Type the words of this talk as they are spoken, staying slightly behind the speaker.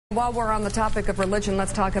While we're on the topic of religion,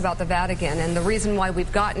 let's talk about the Vatican. And the reason why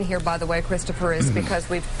we've gotten here, by the way, Christopher, is because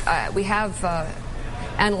we have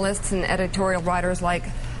analysts and editorial writers like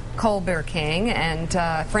Colbert King and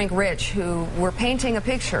Frank Rich, who were painting a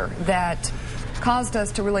picture that caused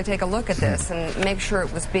us to really take a look at this and make sure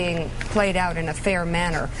it was being played out in a fair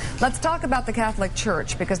manner. Let's talk about the Catholic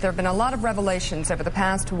Church, because there have been a lot of revelations over the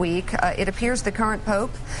past week. It appears the current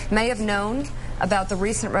Pope may have known about the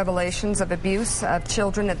recent revelations of abuse of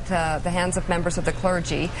children at the hands of members of the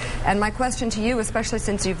clergy. And my question to you, especially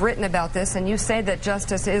since you've written about this and you say that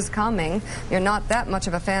justice is coming, you're not that much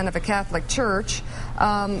of a fan of a Catholic Church,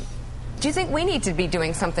 do you think we need to be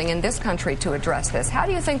doing something in this country to address this? How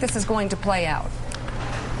do you think this is going to play out?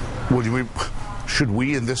 Well, should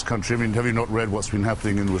we in this country, I mean, have you not read what's been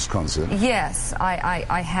happening in Wisconsin? Yes,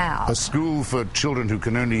 I have. A school for children who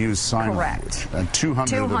can only use sign language. And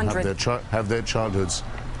 200 of them have their childhoods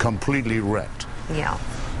completely wrecked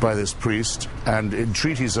by this priest. And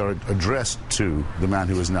entreaties are addressed to the man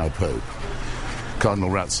who is now Pope,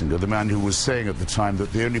 Cardinal Ratzinger, the man who was saying at the time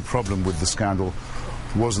that the only problem with the scandal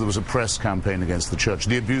was there was a press campaign against the church.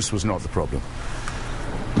 The abuse was not the problem.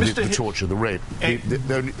 The torture, the rape,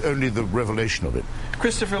 only the revelation of it.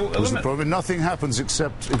 Christopher, was the problem. Nothing happens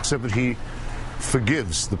except that he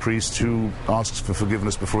forgives the priest who asks for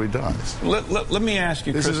forgiveness before he dies. Let me ask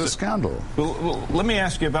you, this is a scandal. Well, let me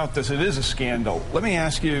ask you about this. It is a scandal. Let me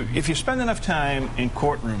ask you, if you spend enough time in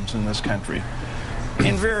courtrooms in this country,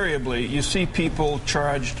 invariably you see people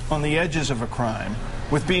charged on the edges of a crime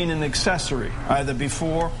with being an accessory, either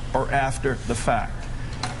before or after the fact.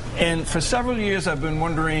 And for several years I've been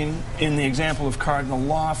wondering, in the example of Cardinal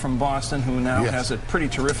Law from Boston, who now has a pretty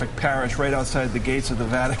terrific parish right outside the gates of the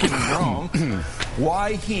Vatican in Rome,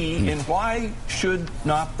 why he and why should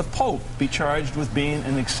not the Pope be charged with being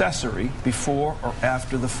an accessory before or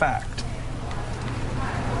after the fact?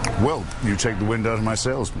 Well, you take the wind out of my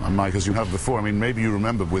sails, Mike, as you have before. I mean, maybe you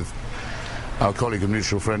remember with our colleague and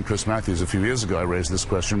mutual friend Chris Matthews a few years ago, I raised this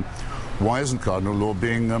question: why isn't Cardinal Law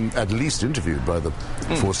being at least interviewed by the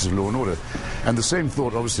forces of law and order? And the same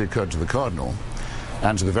thought obviously occurred to the Cardinal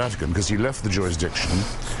and to the Vatican, because he left the jurisdiction,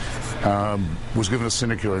 was given a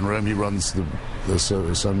sinecure in Rome. He runs the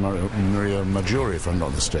San Maria Maggiore, if I'm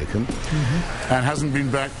not mistaken, and hasn't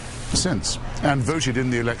been back since, and voted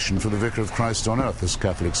in the election for the Vicar of Christ on Earth, as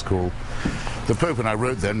Catholics call the Pope. And I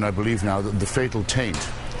wrote then, and I believe now, that the fatal taint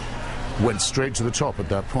went straight to the top at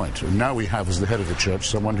that point. And now we have, as the head of the church,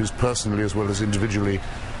 someone who's personally as well as individually,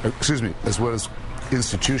 as well as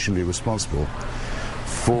institutionally responsible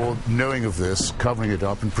for knowing of this, covering it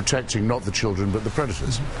up, and protecting not the children but the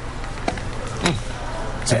predators.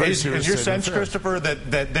 Is your sense, Christopher,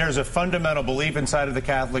 that there's a fundamental belief inside of the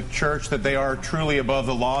Catholic Church that they are truly above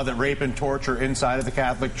the law, that rape and torture inside of the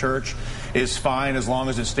Catholic Church is fine as long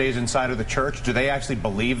as it stays inside of the church? Do they actually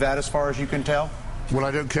believe that, as far as you can tell? Well,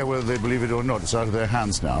 I don't care whether they believe it or not. It's out of their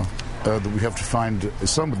hands now. That we have to find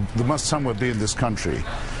there must somewhere be in this country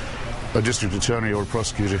a district attorney or a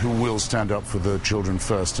prosecutor who will stand up for the children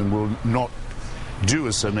first and will not do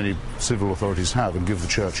as so many civil authorities have and give the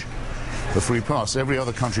church a free pass. Every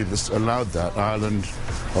other country that's allowed that, Ireland,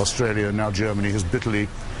 Australia, now Germany, has bitterly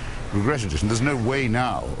regretted it. And there's no way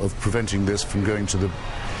now of preventing this from going to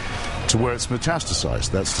where it's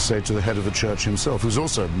metastasized, that's to say to the head of the church himself, who's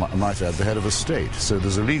also, I might add, the head of a state. So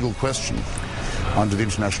there's a legal question under the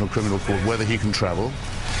International Criminal Court whether he can travel.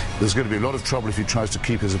 There's going to be a lot of trouble if he tries to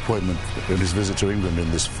keep his appointment and his visit to England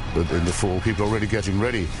in the fall. People are already getting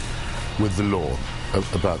ready with the law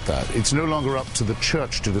about that. It's no longer up to the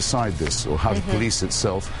church to decide this or how to police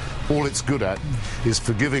itself. All it's good at is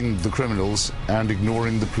forgiving the criminals and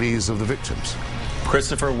ignoring the pleas of the victims.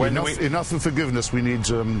 Christopher, enough of forgiveness. We need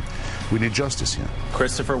justice here.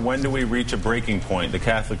 Christopher, when do we reach a breaking point? The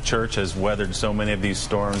Catholic Church has weathered so many of these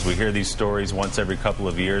storms. We hear these stories once every couple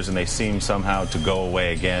of years, and they seem somehow to go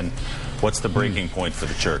away again. What's the breaking point for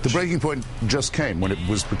the Church? The breaking point just came when it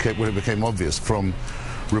became obvious from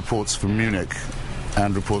reports from Munich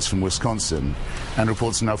and reports from Wisconsin and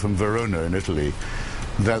reports now from Verona in Italy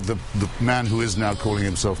that the man who is now calling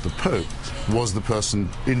himself the Pope was the person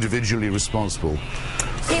individually responsible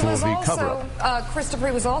for the cover-up. Christopher,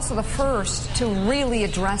 he was also the first to really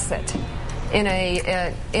address it in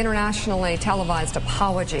a internationally televised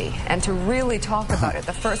apology and to really talk about it.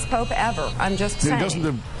 The first Pope ever, I'm just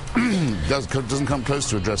saying. It doesn't come close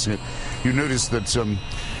to addressing it. You notice that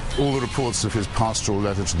all the reports of his pastoral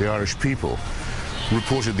letter to the Irish people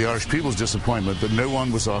reported the Irish people's disappointment that no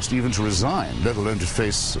one was asked even to resign, let alone to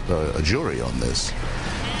face a jury on this.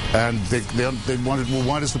 And they wanted, well,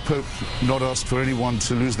 why does the Pope not ask for anyone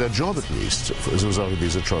to lose their job at least as a result of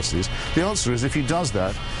these atrocities? The answer is, if he does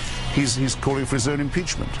that, he's calling for his own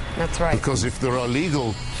impeachment. That's right. Because if there are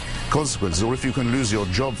legal consequences, or if you can lose your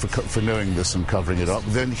job for knowing this and covering it up,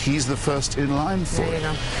 then he's the first in line for it.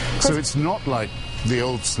 So it's not like the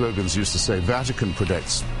old slogans used to say, Vatican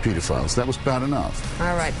protects pedophiles. That was bad enough.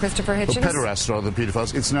 All right, Christopher Hitchens. Or pederasts rather than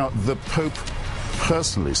pedophiles. It's now the Pope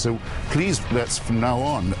personally. So please, let's from now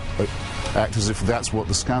on act as if that's what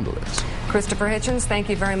the scandal is. Christopher Hitchens, thank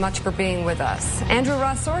you very much for being with us. Andrew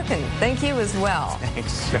Ross Sorkin, thank you as well.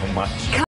 Thanks so much.